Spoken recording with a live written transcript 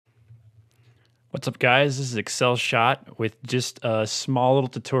What's up, guys? This is Excel Shot with just a small little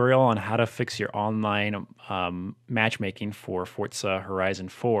tutorial on how to fix your online matchmaking for Forza Horizon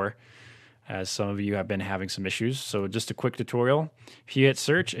 4, as some of you have been having some issues. So just a quick tutorial. If you hit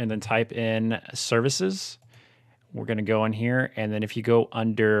search and then type in services, we're going to go in here. And then if you go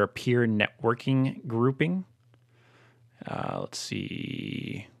under peer networking grouping, let's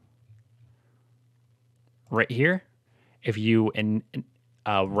see, right here, if you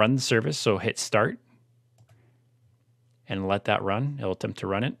run the service, so hit start and let that run. It'll attempt to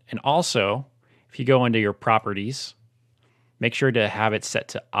run it. And also, if you go into your properties, make sure to have it set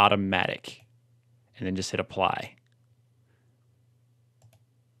to automatic and then just hit apply.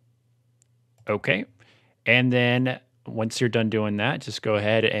 Okay. And then once you're done doing that, just go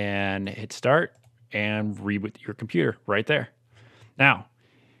ahead and hit start and reboot your computer right there. Now,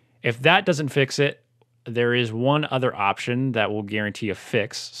 if that doesn't fix it, there is one other option that will guarantee a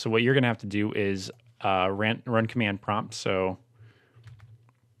fix. So what you're going to have to do is run command prompt. So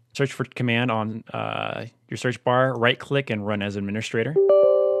search for command on your search bar, right click and run as administrator.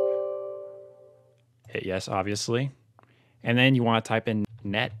 Hit yes, obviously. And then you want to type in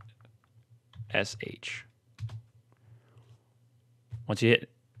netsh. Once you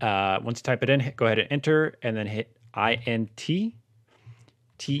type it in, go ahead and enter and then hit INT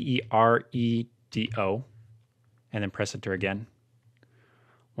teredo and then press enter again.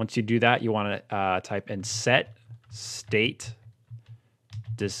 Once you do that, you want to type in set state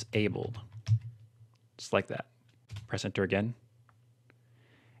disabled, just like that. Press enter again.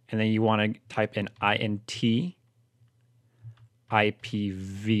 And then you want to type in INT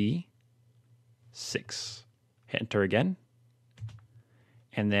IPv6. Hit enter again.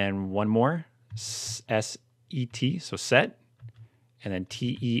 And then one more, SET, so set, and then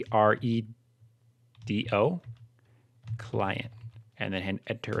TEREDO, client, and then hit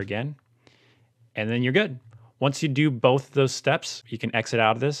enter again. And then you're good. Once you do both those steps, you can exit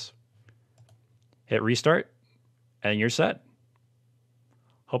out of this, hit restart, and you're set.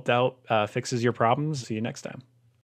 Hope that fixes your problems. See you next time.